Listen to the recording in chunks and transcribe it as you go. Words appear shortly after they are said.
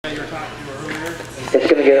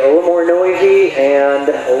speedy and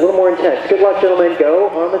a little more intense. Good luck, gentlemen. Go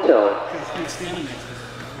on the tone.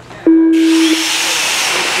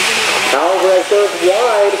 Alvarez goes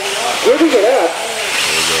wide, giving it up.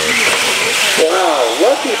 Wow,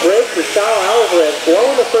 lucky break for Sal Alvarez,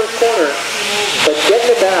 blowing the first corner, but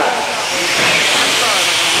getting it back.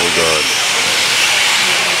 Oh God.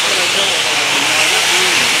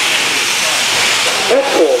 That's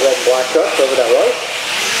cool, red and black truck over that road.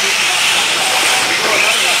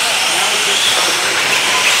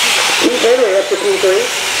 Keith Henry up to P3.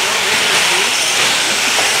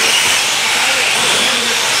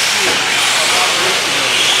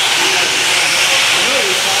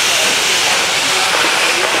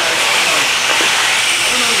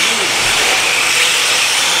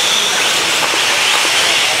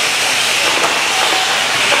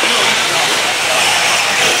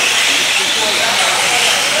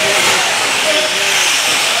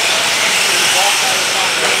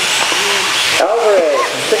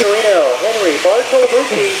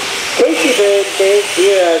 Bartolomucci, Casey Biggs, Dave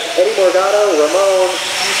Diaz, Eddie Morgado, Ramon.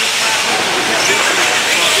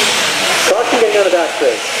 Caution getting on the back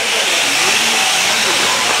straight.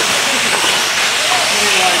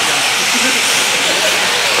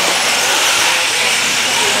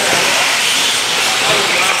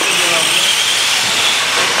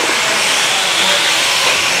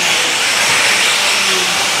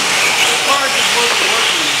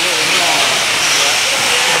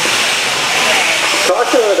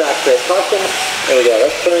 Caution on the back straight. Caution. There we go.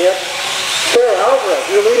 That's coming up. Sarah Alvarez,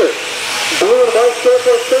 your leader. Blue and white short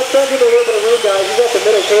for step. Trying to give a little bit of room, guys. He's at the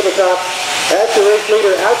middle tabletop. That's the race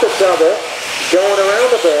leader at the double. Going around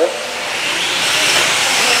the bull.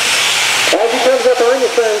 As he comes up on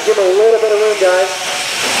your friends, give him a little bit of room, guys.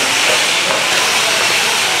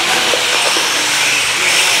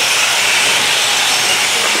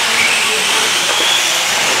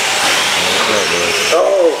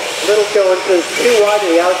 Oh, little going too wide to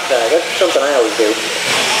the outside. That's something I always do.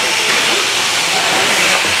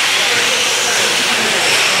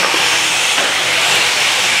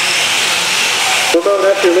 Ramon,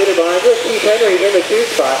 that's your leader behind us. Keith Henry in the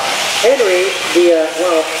 2 spot. Henry, the,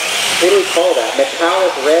 well, what do we call that?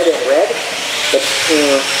 Metallic red and red? But,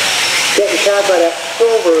 getting tagged by that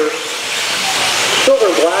silver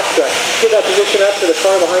and black truck. Give that position up to the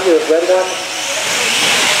car behind you, the red one.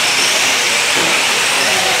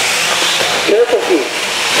 Careful, Keith.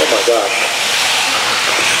 Oh my gosh.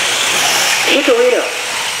 Chicorino.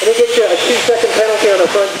 And he gets you a 2-second penalty on the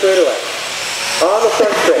front straightaway. On the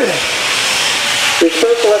front straight. You're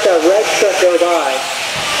supposed to let that red truck go by.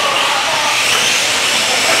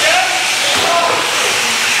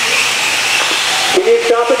 You need to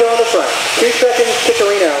stop and go on the front. 2 seconds,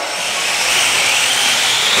 Chicorino.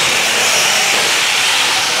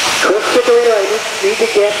 Chris Chicorino, I need to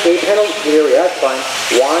get a penalty. Here we are, that's fine.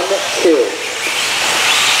 1, 2.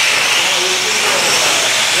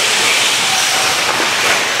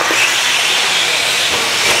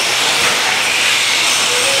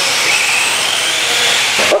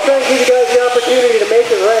 I'll try and give you guys the opportunity to make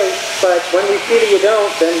it right, but when we see that you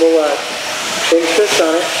don't, then we'll insist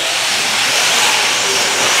on it.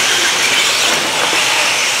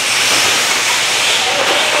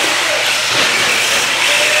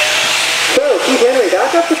 Keith Henry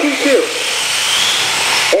back up to P2.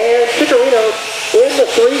 And Chicorino in the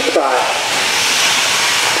 3 spot.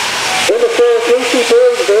 In the 4, Casey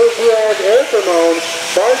Biggs, Dave Diaz, Eric Ramon,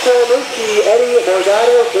 Bartolomucci, Eddie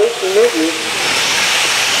Morgado, Jason Newton.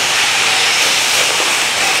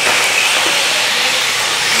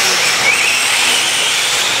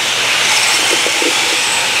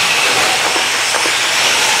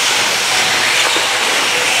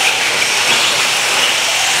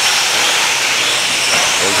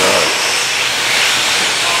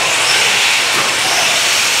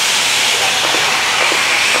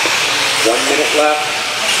 Left.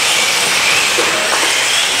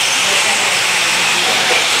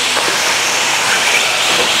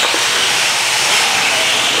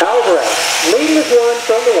 Alvarez leading this one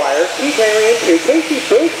from the wire. Keith Henry in 2. Casey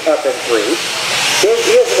Biggs up in 3. Dave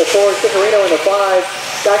Diaz in the 4. Chicorino in the 5.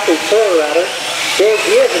 Actually 4 rather. Dave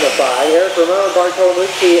Diaz in the 5. Eric Ramon,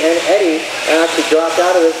 Bartolomucci, and Eddie actually dropped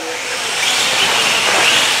out of it.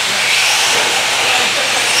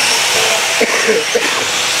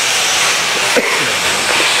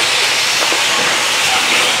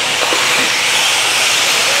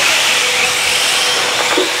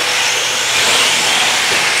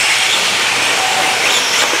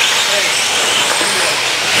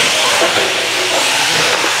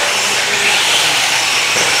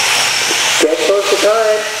 Get close to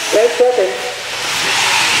time. 10 seconds.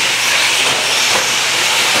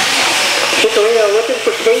 Chicorino looking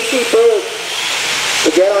for Casey Biggs to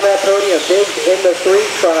get on that podium. Biggs in the 3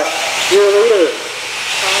 truck. Your leader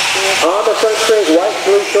on the front straight, white and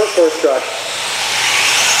blue short course truck.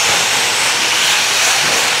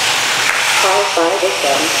 Car 5 is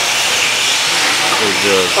done. Good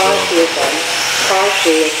job, Car Phil. 2 is done. Car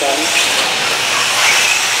 3 is done.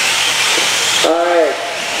 All right,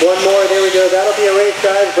 one more. There we go. That'll be a race,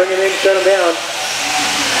 guys. Bring him in, shut him down.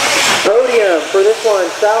 Podium for this one,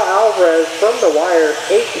 Sal Alvarez from the wire,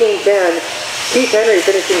 18:10. Keith Henry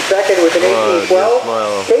finishing second with an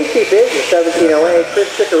 18:12. Casey Biggs at 17:08. Chris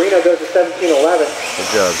Ciccarino goes to 17:11. Good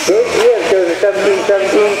job, Dave Phil. Diaz goes to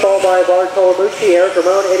 17:17, followed by Bartolomucci, Eric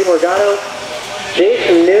Ramon, Eddie Morgano,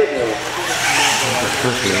 Jason Newton.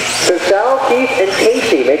 So Sal, Keith, and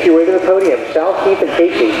Casey make your way to the podium. Sal, Keith, and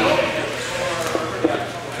Casey.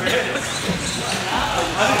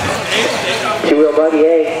 Two-wheel buggy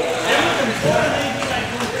A.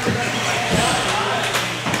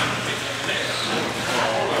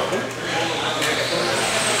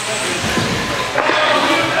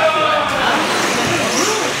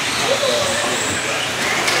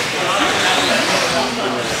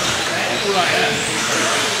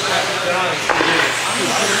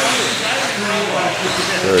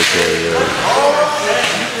 Okay, yeah.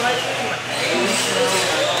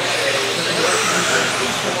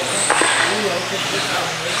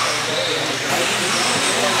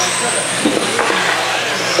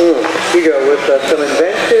 You go with some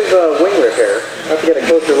inventive wing repair. I'll have to get a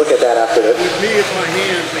closer look at that after this. With me, it's my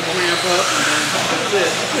hands, they clamp up. That's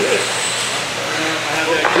it. I have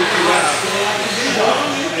that goofy laugh.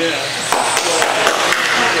 Yeah.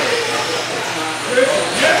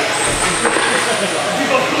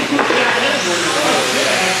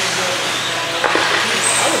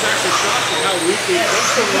 I was actually shocked at how weak they were. I'm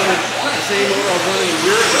still running the same motor I was running a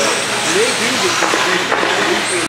year ago.